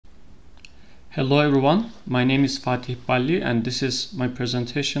Hello everyone, my name is Fatih Balli and this is my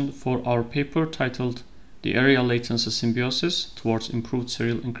presentation for our paper titled The Area-Latency Symbiosis Towards Improved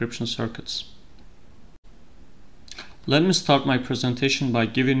Serial Encryption Circuits. Let me start my presentation by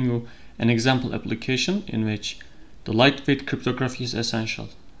giving you an example application in which the lightweight cryptography is essential.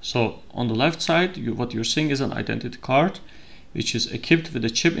 So on the left side, what you're seeing is an identity card which is equipped with a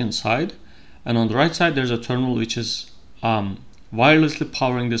chip inside, and on the right side there's a terminal which is wirelessly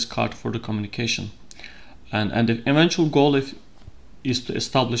powering this card for the communication. And the eventual goal is to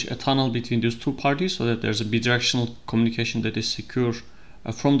establish a tunnel between these two parties so that there's a bidirectional communication that is secure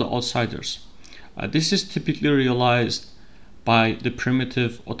from the outsiders. This is typically realized by the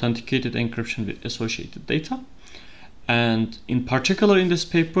primitive authenticated encryption with associated data. And in particular in this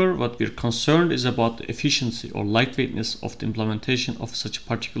paper, what we're concerned is about the efficiency or lightweightness of the implementation of such a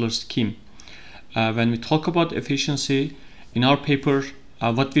particular scheme. When we talk about efficiency, in our paper,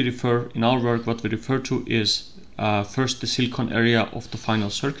 what we refer to is first the silicon area of the final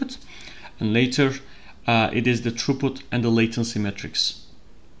circuit, and later it is the throughput and the latency metrics.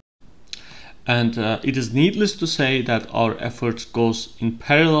 And it is needless to say that our effort goes in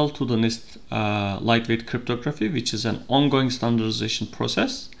parallel to the NIST lightweight cryptography, which is an ongoing standardization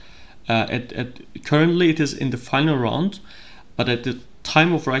process. Currently it is in the final round, but at the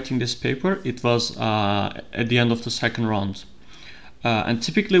time of writing this paper, it was at the end of the second round. And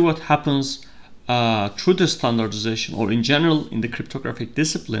typically what happens through the standardization, or in general in the cryptographic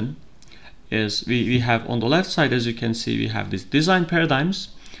discipline, is we have on the left side, as you can see, we have these design paradigms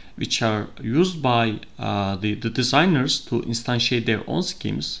which are used by the designers to instantiate their own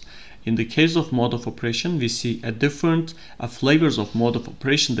schemes. In the case of mode of operation, we see different flavors of mode of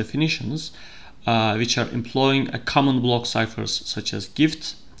operation definitions which are employing a common block ciphers such as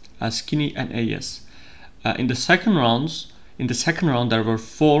GIFT, skinny, and AES. In the second round, there were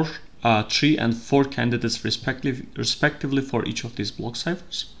 3 and 4 candidates respectively for each of these block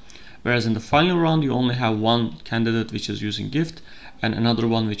ciphers, whereas in the final round you only have one candidate which is using GIFT and another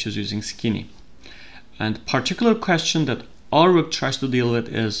one which is using skinny. And particular question that our work tries to deal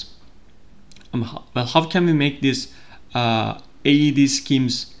with is, well, how can we make these AED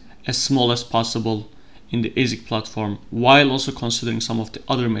schemes as small as possible in the ASIC platform while also considering some of the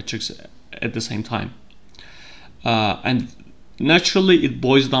other metrics at the same time? And naturally it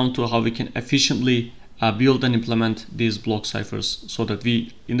boils down to how we can efficiently build and implement these block ciphers, so that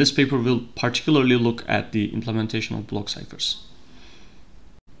we in this paper will particularly look at the implementation of block ciphers.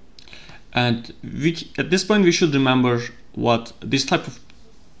 And at this point we should remember what this type of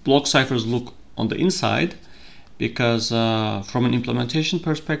block ciphers look on the inside, because from an implementation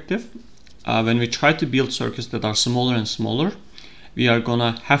perspective, when we try to build circuits that are smaller and smaller, we are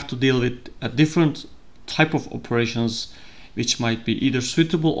gonna have to deal with a different type of operations which might be either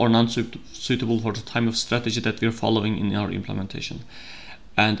suitable or non-suitable for the type of strategy that we're following in our implementation.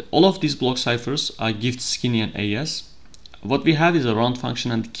 And all of these block ciphers are GIFT, skinny, and AES. What we have is a round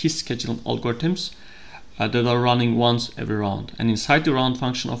function and key scheduling algorithms that are running once every round. And inside the round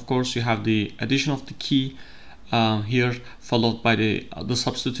function, of course, you have the addition of the key here, followed by the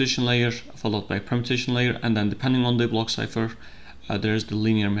substitution layer, followed by permutation layer, and then depending on the block cipher, there is the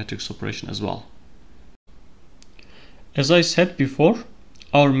linear matrix operation as well. As I said before,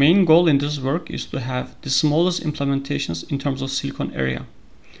 our main goal in this work is to have the smallest implementations in terms of silicon area.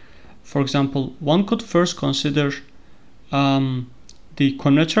 For example, one could first consider the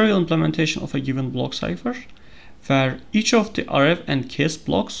combinatorial implementation of a given block cipher, where each of the RF and case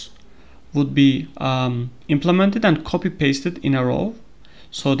blocks would be implemented and copy-pasted in a row,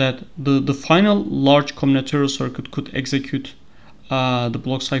 so that the final large combinatorial circuit could execute the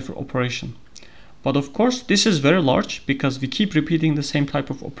block cipher operation. But of course, this is very large because we keep repeating the same type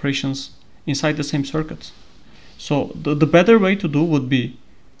of operations inside the same circuits. So the better way to do would be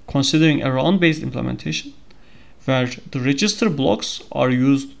considering a round-based implementation, where the register blocks are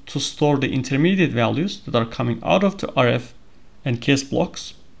used to store the intermediate values that are coming out of the RF and case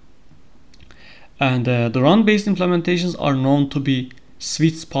blocks. And the round-based implementations are known to be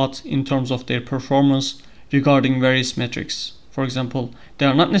sweet spots in terms of their performance regarding various metrics. For example, they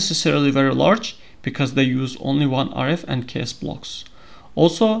are not necessarily very large because they use only one RF and case blocks.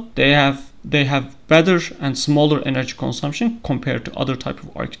 Also, they have better and smaller energy consumption compared to other type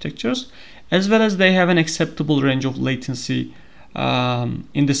of architectures, as well as they have an acceptable range of latency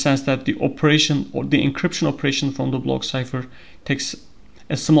in the sense that the operation or the encryption operation from the block cipher takes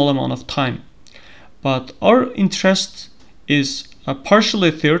a small amount of time. But our interest is partially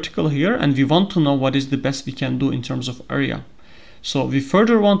theoretical here, and we want to know what is the best we can do in terms of area. So we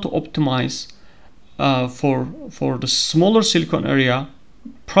further want to optimize for the smaller silicon area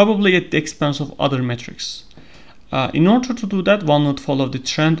probably at the expense of other metrics. In order to do that, one would follow the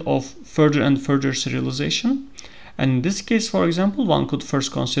trend of further and further serialization. And in this case, for example, one could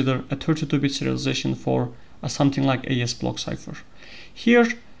first consider a 32-bit serialization for something like AES block cipher. Here,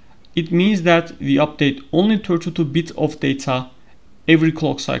 it means that we update only 32 bits of data every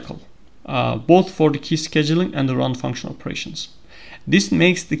clock cycle, both for the key scheduling and the run function operations. This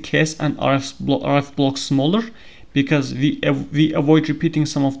makes the case and RF blocks smaller because we avoid repeating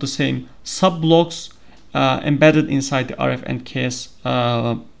some of the same sub-blocks embedded inside the RF and KS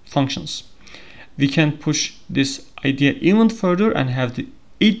functions. We can push this idea even further and have the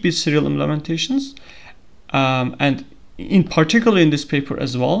 8-bit serial implementations, and in particular in this paper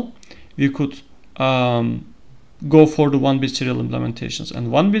as well, we could go for the 1-bit serial implementations, and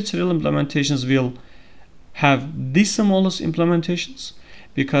 1-bit serial implementations will have the smallest implementations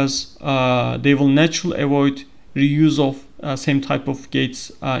because they will naturally avoid reuse of same type of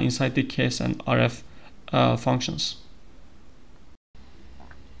gates inside the KS and RF functions.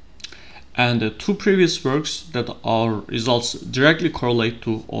 And the two previous works that our results directly correlate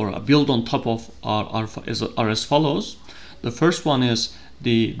to or build on top of are as follows. The first one is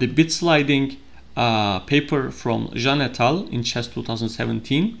the bit sliding paper from Jean et al. In CHESS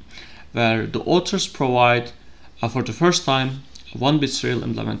 2017, where the authors provide for the first time 1-bit serial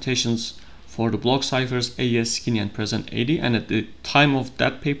implementations for the block ciphers AES, Skinny, and Present 80. And at the time of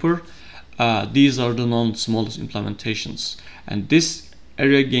that paper, these are the non-smallest implementations. And this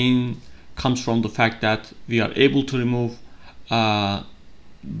area gain comes from the fact that we are able to remove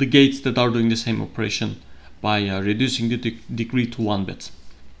the gates that are doing the same operation by reducing the degree to 1 bit.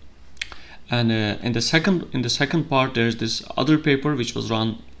 And in the second part, there's this other paper which was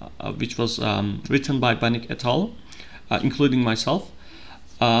written by Banik et al., including myself.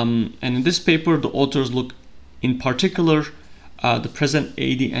 And in this paper, the authors look in particular the present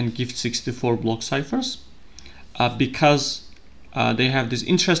 80 and gift 64 block ciphers because they have this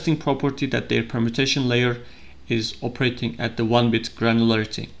interesting property that their permutation layer is operating at the 1-bit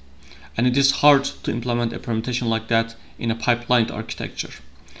granularity, and it is hard to implement a permutation like that in a pipelined architecture.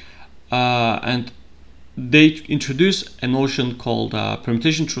 And they introduce a notion called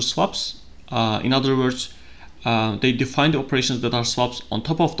permutation through swaps. In other words, they define the operations that are swaps on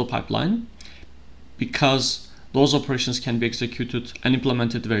top of the pipeline because those operations can be executed and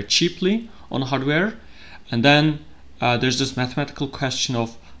implemented very cheaply on hardware. And then there's this mathematical question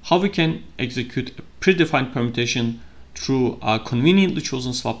of how we can execute a predefined permutation through conveniently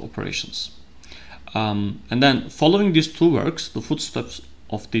chosen swap operations. And then following these two works, the footsteps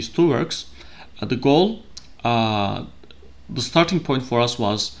of these two works, the goal, the starting point for us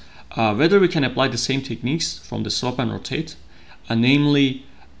was whether we can apply the same techniques from the swap and rotate, namely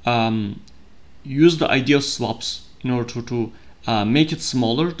use the idea of swaps in order to make it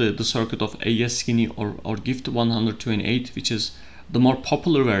smaller, the circuit of AES, Skinny, or GIFT 128, which is the more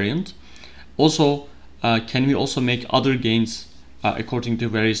popular variant. Also, can we also make other gains according to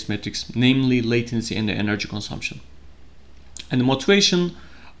various metrics, namely latency and the energy consumption? And the motivation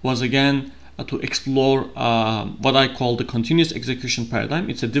was again to explore what I call the continuous execution paradigm.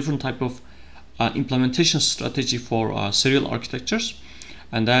 It's a different type of implementation strategy for serial architectures.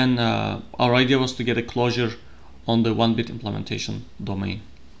 And then our idea was to get a closure on the 1-bit implementation domain.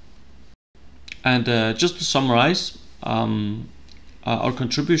 And just to summarize our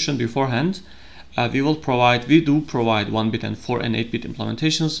contribution beforehand, we do provide 1-bit and 4 and 8-bit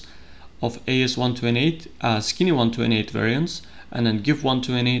implementations of AES 128, Skinny 128 variants, and then GIFT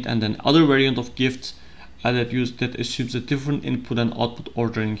 128, and then other variant of GIFT that assumes a different input and output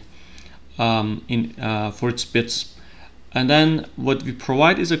ordering for its bits. And then what we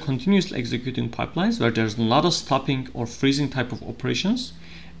provide is a continuously executing pipelines where there's not a stopping or freezing type of operations,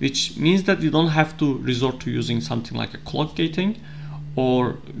 which means that we don't have to resort to using something like a clock gating,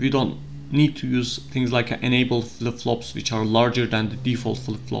 or we don't need to use things like enable flip-flops, which are larger than the default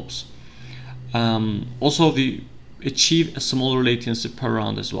flip-flops. Also, we achieve a smaller latency per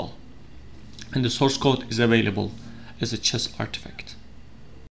round as well. And the source code is available as a CHESS artifact.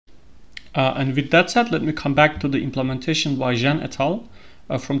 And with that said, let me come back to the implementation by Jean et al.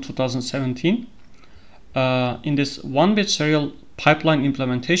 From 2017. In this 1-bit serial pipeline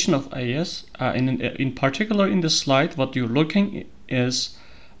implementation of AES, in particular in this slide, what you're looking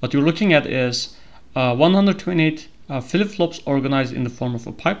at is 128 flip-flops organized in the form of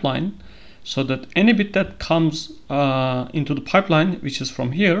a pipeline, so that any bit that comes into the pipeline, which is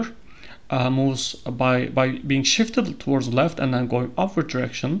from here, moves by being shifted towards the left and then going upward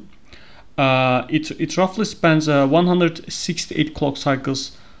direction. It roughly spans 168 clock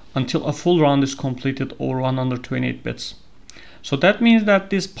cycles until a full round is completed over 128 bits. So that means that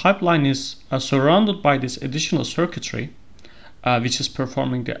this pipeline is surrounded by this additional circuitry, which is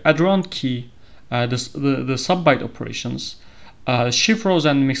performing the add-round key, the sub-byte operations, shift rows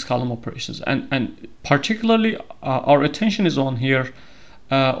and mixed column operations, and particularly our attention is on here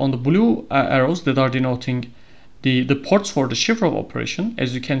on the blue arrows that are denoting the ports for the shift row operation.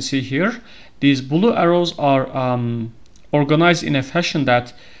 As you can see here, these blue arrows are organized in a fashion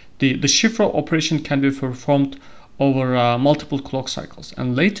that the shift row operation can be performed over multiple clock cycles,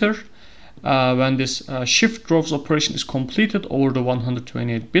 and later when this shift rows operation is completed over the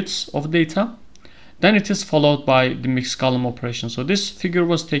 128 bits of data, then it is followed by the mixed column operation. So this figure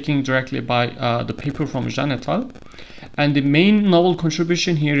was taken directly by the paper from Jean et al. And the main novel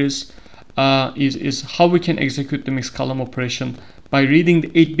contribution here is how we can execute the mixed column operation by reading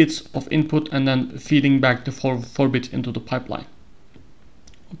the 8 bits of input and then feeding back the 4 bits into the pipeline.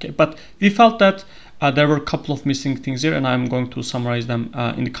 Okay, but we felt that there were a couple of missing things here, and I'm going to summarize them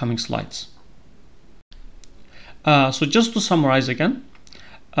in the coming slides. So just to summarize again,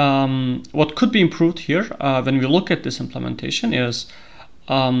 what could be improved here when we look at this implementation is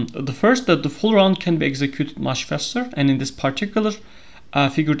the first, that the full round can be executed much faster, and in this particular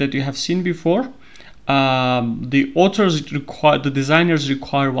figure that you have seen before, the designers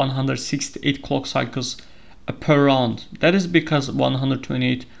require 168 clock cycles per round. That is because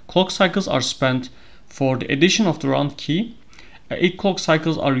 128 clock cycles are spent for the addition of the round key, 8 clock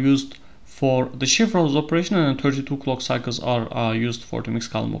cycles are used for the shift rows operation, and 32 clock cycles are used for the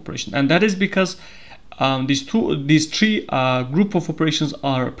mixed column operation. And that is because these three group of operations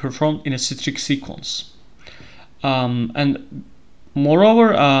are performed in a strict sequence. And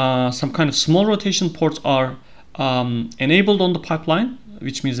moreover, some kind of small rotation ports are enabled on the pipeline,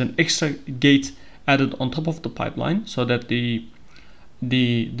 which means an extra gate added on top of the pipeline, so that the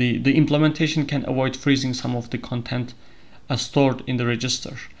implementation can avoid freezing some of the content stored in the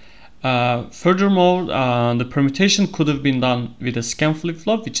register. Furthermore, the permutation could have been done with a scan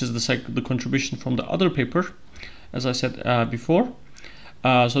flip-flop, which is the contribution from the other paper, as I said before.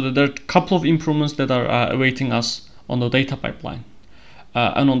 So that there are a couple of improvements that are awaiting us on the data pipeline.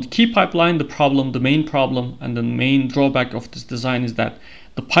 And on the key pipeline, the main problem and the main drawback of this design is that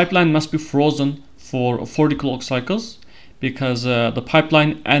the pipeline must be frozen for 40 clock cycles, because the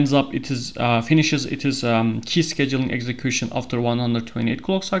pipeline finishes its key scheduling execution after 128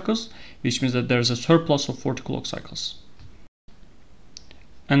 clock cycles, which means that there's a surplus of 40 clock cycles.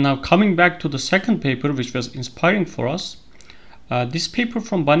 And now coming back to the second paper, which was inspiring for us, this paper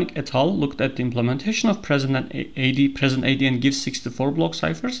from Banik et al. Looked at the implementation of present AD and give 64 block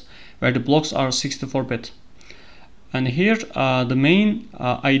ciphers, where the blocks are 64-bit. And here the main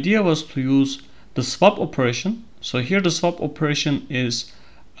idea was to use the swap operation. So here the swap operation is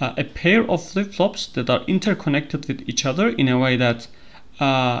a pair of flip-flops that are interconnected with each other in a way that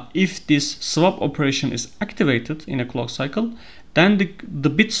if this swap operation is activated in a clock cycle, then the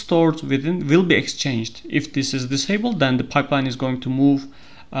bits stored within will be exchanged. If this is disabled, then the pipeline is going to move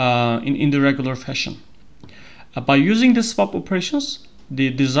in the regular fashion. By using the swap operations, the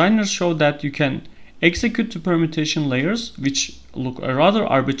designers show that you can execute the permutation layers, which look rather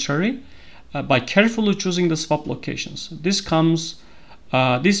arbitrary, by carefully choosing the swap locations. This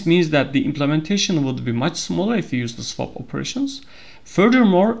means that the implementation would be much smaller if you use the swap operations.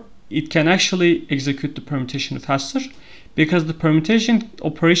 Furthermore, it can actually execute the permutation faster, because the permutation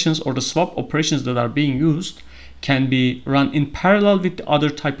operations or the swap operations that are being used can be run in parallel with the other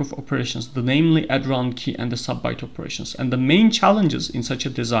type of operations, namely add round key and the sub-byte operations. And the main challenges in such a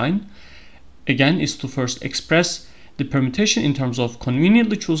design, again, is to first express the permutation in terms of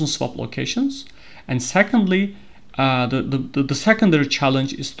conveniently chosen swap locations, and secondly, the secondary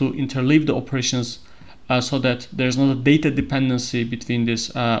challenge is to interleave the operations so that there's not a data dependency between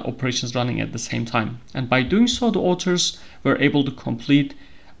these operations running at the same time. And by doing so, the authors were able to complete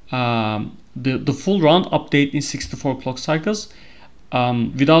the full round update in 64 clock cycles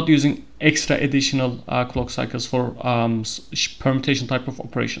without using extra additional clock cycles for permutation type of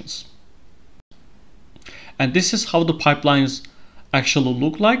operations. And this is how the pipelines actually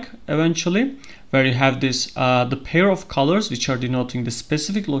look like eventually, where you have this the pair of colors which are denoting the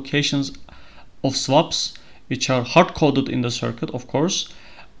specific locations of swaps, which are hard-coded in the circuit, of course,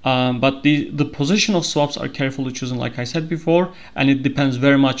 but the position of swaps are carefully chosen, like I said before, and it depends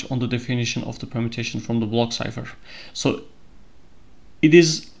very much on the definition of the permutation from the block cipher. So it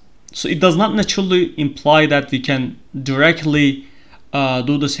does not naturally imply that we can directly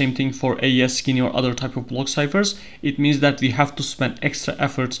do the same thing for AES, skinny, or other type of block ciphers. It means that we have to spend extra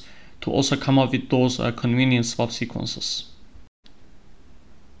efforts to also come up with those convenient swap sequences.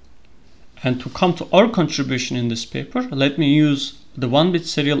 And to come to our contribution in this paper, let me use the 1-bit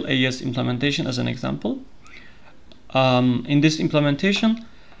serial AES implementation as an example. In this implementation,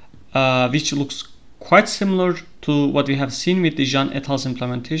 which looks quite similar to what we have seen with the Jean et al.'s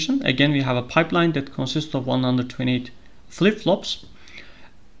implementation. Again, we have a pipeline that consists of 128 flip-flops.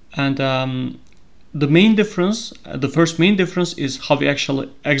 And the main difference, the first main difference, is how we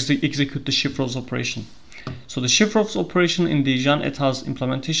actually execute the shift rows operation. So the shift rows operation in the Jean et al.'s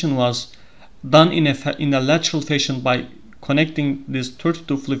implementation was done in a lateral fashion by connecting these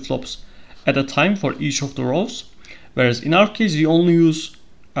 32 flip-flops at a time for each of the rows. Whereas in our case, we only use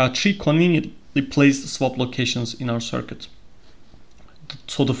 3 conveniently placed swap locations in our circuit.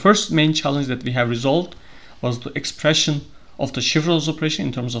 So the first main challenge that we have resolved was the expression of the shift rows operation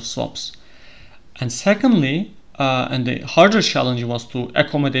in terms of swaps. And secondly, and the harder challenge was to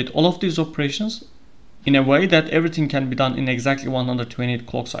accommodate all of these operations in a way that everything can be done in exactly 128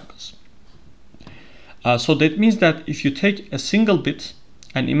 clock cycles. So that means that if you take a single bit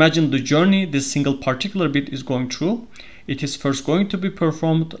and imagine the journey this single particular bit is going through, it is first going to be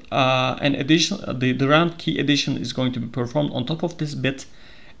performed, an addition, the round key addition is going to be performed on top of this bit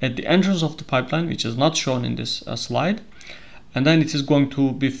at the entrance of the pipeline, which is not shown in this slide. And then it is going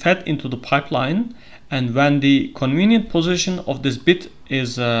to be fed into the pipeline. And when the convenient position of this bit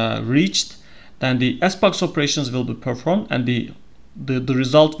is reached, then the SBox operations will be performed and the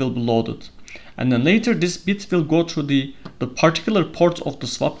result will be loaded. And then later this bit will go through the particular ports of the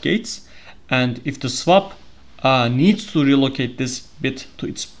swap gates. And if the swap needs to relocate this bit to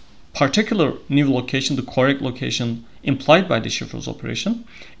its particular new location, the correct location implied by the shift rows operation,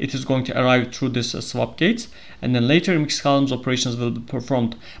 it is going to arrive through this swap gates, and then later mixed columns operations will be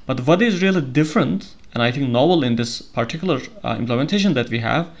performed. But what is really different, and I think novel in this particular implementation that we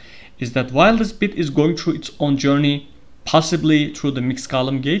have, is that while this bit is going through its own journey, possibly through the mixed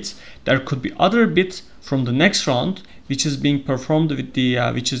column gates, there could be other bits from the next round which is being performed with the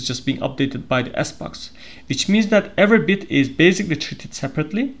which is just being updated by the SBox, which means that every bit is basically treated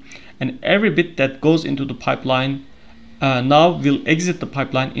separately, and every bit that goes into the pipeline now will exit the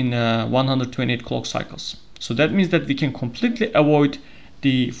pipeline in 128 clock cycles. So that means that we can completely avoid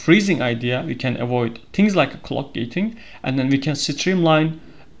the freezing idea, we can avoid things like clock gating, and then we can streamline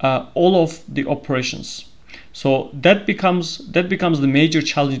all of the operations. So that becomes the major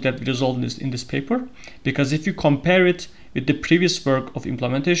challenge that we resolved in this paper, because if you compare it with the previous work of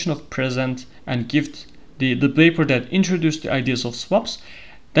implementation of present and gift, the paper that introduced the ideas of swaps,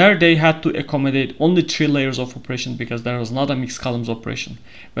 there they had to accommodate only 3 layers of operation because there was not a mixed columns operation.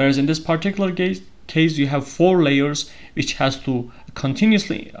 Whereas in this particular case you have 4 layers which has to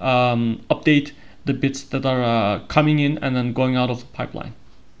continuously update the bits that are coming in and then going out of the pipeline.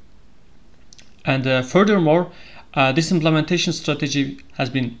 And furthermore, this implementation strategy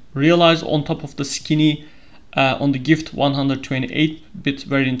has been realized on top of the skinny on the gift 128-bit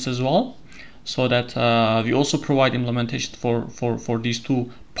variants as well, so that we also provide implementation for these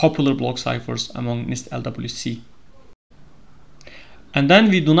 2 popular block ciphers among NIST LWC. And then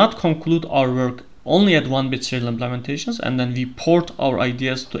we do not conclude our work only at 1-bit serial implementations, and then we port our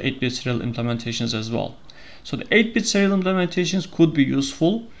ideas to 8-bit serial implementations as well. So the 8-bit serial implementations could be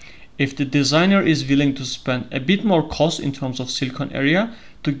useful if the designer is willing to spend a bit more cost in terms of silicon area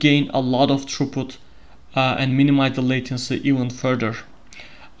to gain a lot of throughput and minimize the latency even further.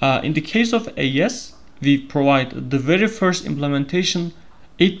 In the case of AES, we provide the very first implementation,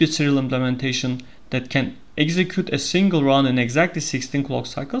 8-bit serial implementation, that can execute a single run in exactly 16 clock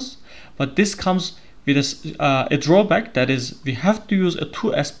cycles. But this comes with a drawback, that is we have to use 2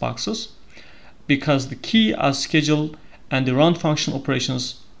 SBoxes because the key, schedule, and the run function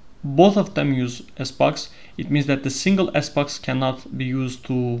operations, both of them use SBox. It means that the single SBox cannot be used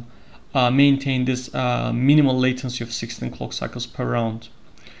to maintain this minimal latency of 16 clock cycles per round.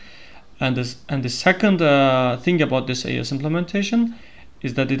 And the second thing about this AES implementation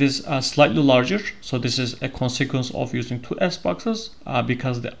is that it is slightly larger. So this is a consequence of using 2 SBoxes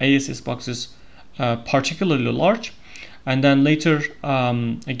because the AES SBox is particularly large. And then later,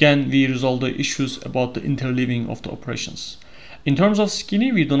 again, we resolve the issues about the interleaving of the operations. In terms of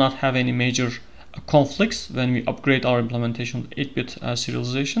skinny, we do not have any major conflicts when we upgrade our implementation to 8-bit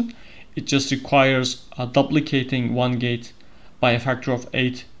serialization. It just requires duplicating one gate by a factor of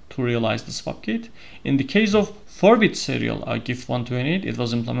 8 to realize the swap gate. In the case of 4-bit serial GIF 128, it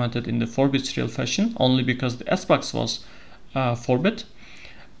was implemented in the 4-bit serial fashion only because the SBox was 4-bit.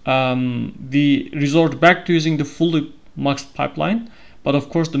 We resort back to using the fully maxed pipeline. But of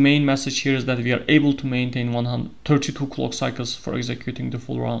course, the main message here is that we are able to maintain 132 clock cycles for executing the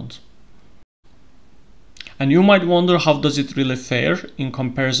full round. And you might wonder, how does it really fare in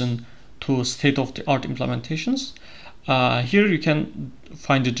comparison to state-of-the-art implementations. Here you can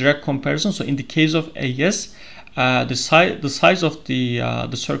find a direct comparison. So in the case of AES, the size of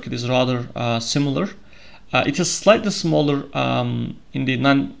the circuit is rather similar. It is slightly smaller in the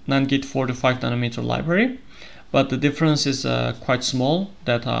NAND gate 45 nanometer library, but the difference is quite small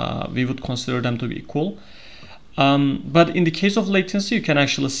that we would consider them to be equal. But in the case of latency, you can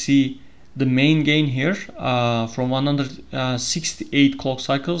actually see the main gain here from 168 clock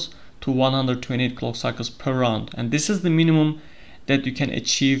cycles to 128 clock cycles per round, and this is the minimum that you can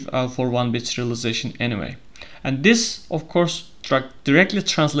achieve for 1-bit serialization anyway. And this, of course, directly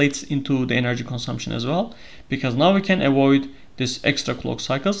translates into the energy consumption as well, because now we can avoid this extra clock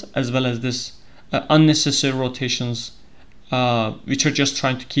cycles as well as this unnecessary rotations, which are just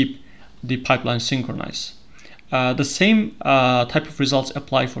trying to keep the pipeline synchronized. The same type of results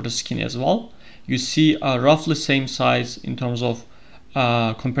apply for the skinny as well. You see roughly same size in terms of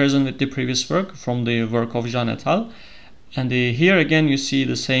comparison with the previous work from the work of Jean et al. And here again you see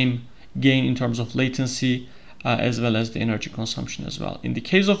the same gain in terms of latency as well as the energy consumption as well. In the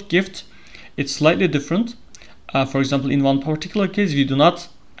case of GIFT, it's slightly different. For example, in one particular case, we do not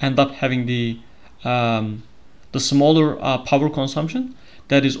end up having the smaller power consumption.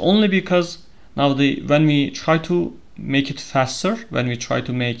 That is only because now when we try to make it faster, when we try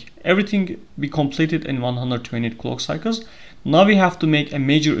to make everything be completed in 128 clock cycles, now we have to make a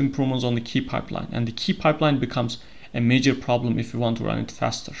major improvements on the key pipeline, and the key pipeline becomes a major problem if we want to run it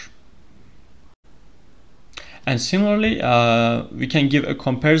faster. And similarly, we can give a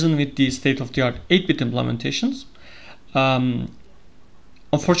comparison with the state-of-the-art 8-bit implementations.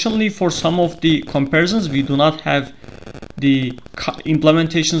 Unfortunately, for some of the comparisons, we do not have the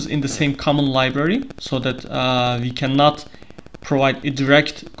implementations in the same common library, so that we cannot provide a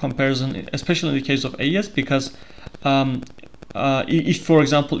direct comparison, especially in the case of AES, because if, for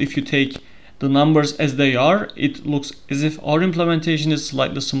example, if you take the numbers as they are, it looks as if our implementation is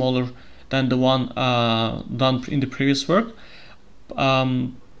slightly smaller than the one done in the previous work.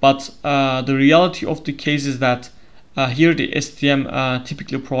 But the reality of the case is that here the STM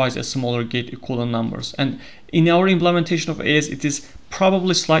typically provides a smaller gate equivalent numbers, and in our implementation of AES it is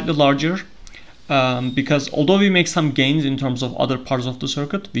probably slightly larger, because although we make some gains in terms of other parts of the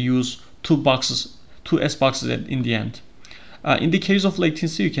circuit, we use two S boxes in the end. In the case of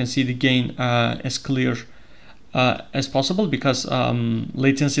latency, you can see the gain as clear as possible, because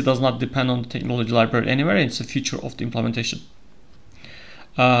latency does not depend on the technology library anywhere. It's a feature of the implementation.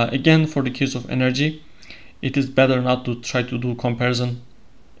 Again, for the case of energy, it is better not to try to do comparison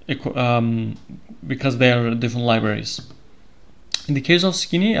because they are different libraries. In the case of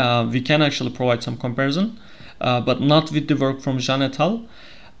skinny, we can actually provide some comparison, but not with the work from Jean et al.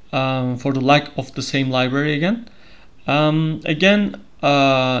 For the lack of the same library again.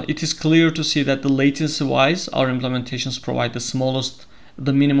 It is clear to see that the latency wise, our implementations provide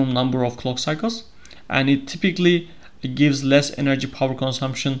the minimum number of clock cycles, and it typically gives less energy power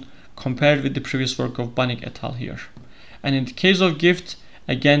consumption compared with the previous work of Banik et al. Here. And in the case of GIFT,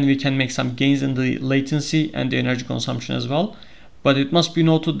 again, we can make some gains in the latency and the energy consumption as well, but it must be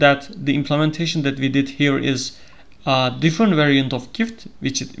noted that the implementation that we did here is a different variant of GIFT,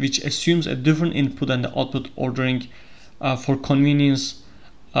 which assumes a different input and the output ordering for convenience,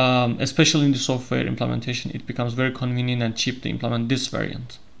 especially in the software implementation. It becomes very convenient and cheap to implement this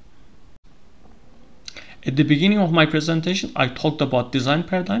variant. At the beginning of my presentation, I talked about design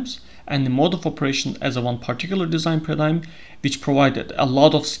paradigms and the mode of operation as one particular design paradigm, which provided a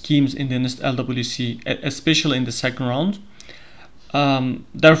lot of schemes in the NIST LWC, especially in the second round.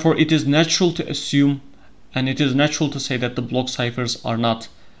 Therefore, it is natural to assume, and it is natural to say, that the block ciphers are not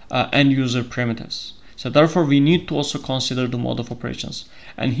end-user primitives. So therefore, we need to also consider the mode of operations.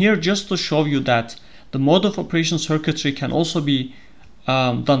 And here, just to show you that the mode of operation circuitry can also be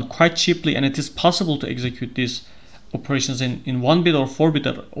done quite cheaply, and it is possible to execute these operations in 1-bit or 4-bit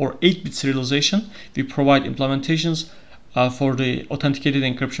or 8-bit serialization. We provide implementations for the authenticated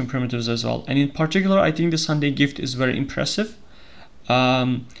encryption primitives as well. And in particular, I think the Sunday gift is very impressive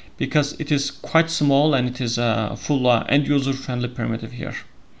because it is quite small and it is a full end-user friendly primitive here.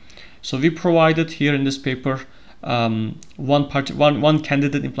 So we provided here in this paper one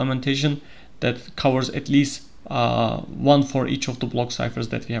candidate implementation that covers at least one for each of the block ciphers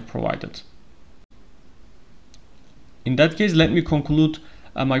that we have provided. In that case, let me conclude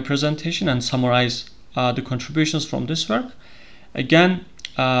my presentation and summarize the contributions from this work. Again,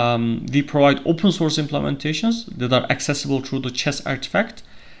 we provide open source implementations that are accessible through the chess artifact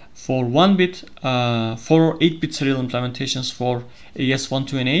for 1-bit, 4 or 8-bit serial implementations for AES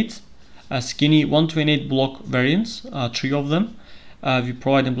 128, skinny 128 block variants, 3 of them, we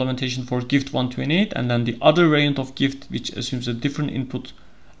provide implementation for gift 128, and then the other variant of gift which assumes a different input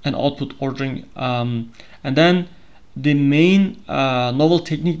and output ordering. And then the main novel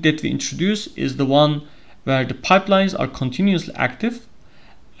technique that we introduce is the one where the pipelines are continuously active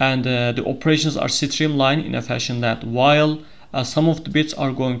and the operations are streamlined in a fashion that while some of the bits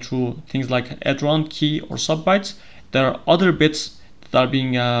are going through things like add round, key, or subbytes, there are other bits that are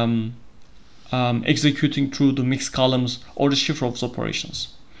being executing through the mixed columns or the shift rows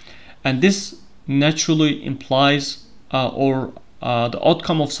operations. And this naturally implies the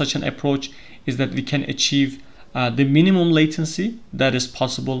outcome of such an approach is that we can achieve the minimum latency that is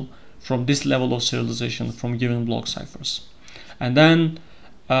possible from this level of serialization from given block ciphers. And then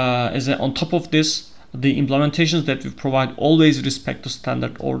on top of this, the implementations that we provide always respect the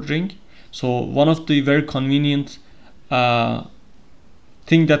standard ordering. So one of the very convenient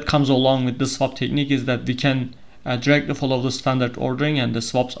thing that comes along with the swap technique is that we can directly follow the standard ordering, and the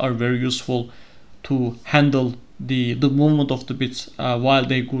swaps are very useful to handle the movement of the bits while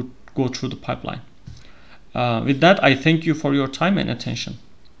they go through the pipeline. With that, I thank you for your time and attention.